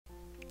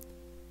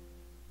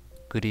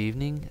Good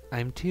evening,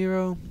 I'm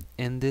Tiro,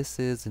 and this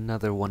is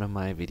another one of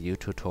my video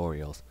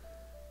tutorials.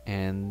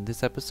 And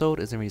this episode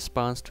is in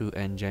response to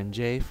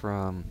NGenJ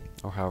from,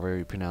 or however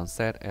you pronounce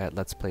that, at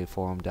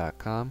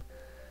letsplayforum.com.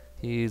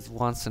 He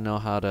wants to know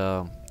how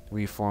to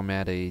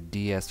reformat a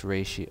DS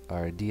ratio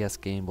or DS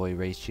Game Boy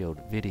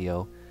ratioed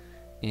video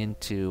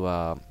into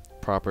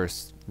proper,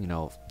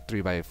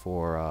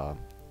 3x4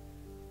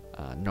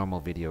 normal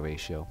video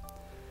ratio.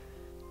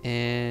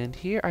 And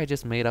here I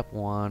just made up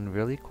one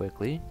really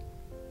quickly.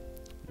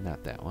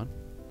 Not that one.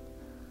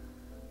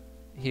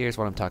 Here's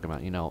what I'm talking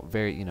about.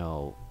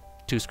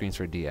 Two screens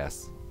for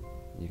DS.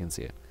 You can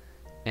see it.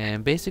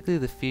 And basically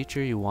the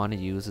feature you want to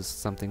use is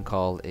something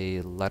called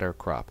a letter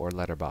crop or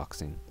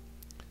letterboxing.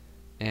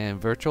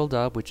 And Virtual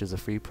Dub, which is a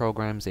free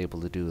program, is able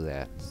to do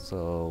that.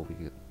 So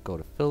we go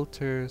to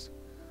filters,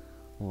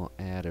 we'll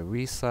add a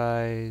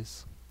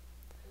resize,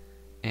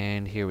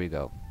 and here we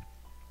go.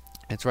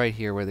 It's right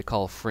here where they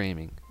call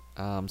framing.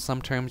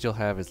 Some terms you'll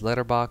have is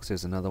letterbox.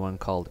 There's another one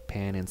called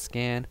pan and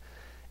scan,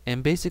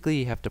 and basically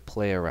you have to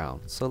play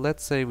around. So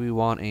let's say we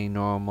want a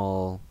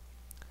normal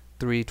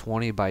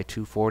 320 by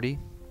 240.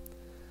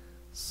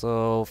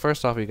 So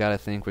first off, we gotta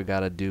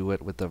do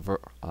it with the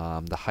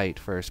height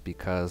first,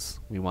 because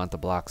we want the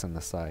blocks on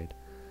the side.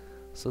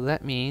 So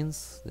that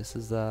means this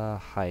is the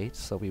height.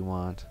 So we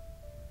want,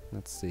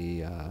 let's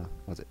see,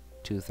 what's it,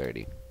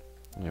 230.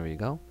 There we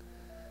go.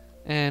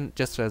 And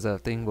just as a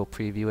thing, we'll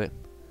preview it.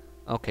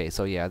 Okay,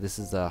 so yeah, this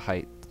is the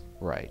height,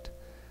 right.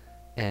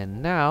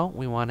 And now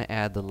we want to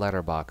add the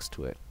letterbox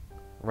to it.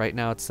 Right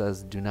now it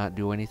says do not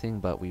do anything,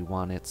 but we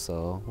want it,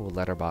 so we'll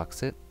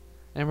letterbox it.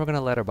 And we're going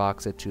to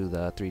letterbox it to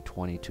the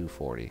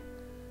 320/240.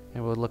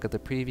 And we'll look at the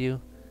preview.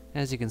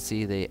 As you can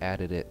see, they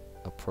added it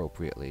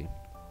appropriately.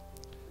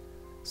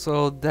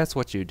 So that's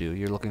what you do.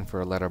 You're looking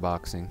for a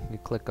letterboxing. You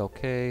click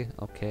OK,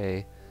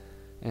 OK,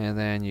 and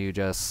then you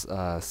just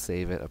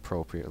save it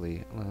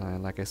appropriately.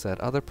 Like I said,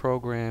 other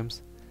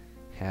programs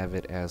have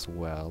it as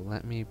well.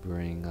 Let me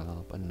bring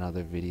up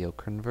another video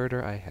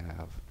converter I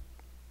have.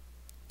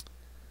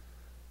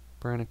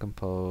 Burn and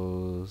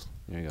compose.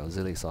 There you go,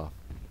 ZillySoft.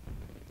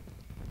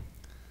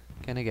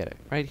 Can I get it?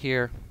 Right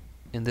here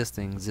in this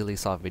thing,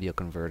 ZillySoft video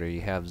converter,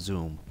 you have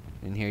zoom.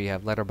 And here you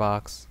have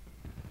letterbox.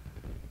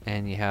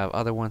 And you have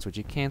other ones which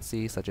you can't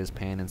see, such as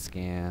pan and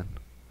scan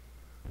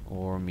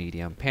or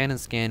medium. Pan and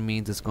scan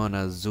means it's going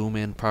to zoom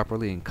in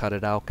properly and cut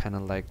it out, kind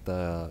of like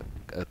the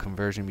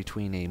conversion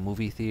between a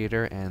movie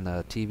theater and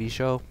a TV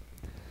show.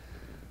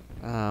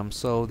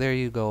 So there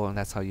you go, and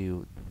that's how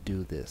you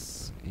do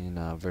this in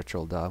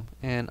Virtual Dub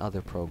and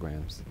other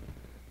programs.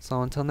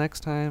 So until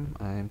next time,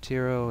 I'm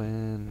Tiro,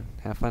 and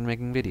have fun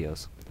making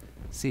videos.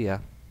 See ya.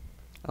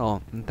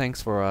 Oh, and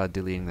thanks for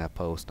deleting that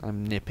post.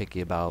 I'm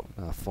nitpicky about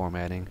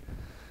formatting.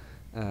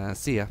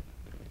 See ya.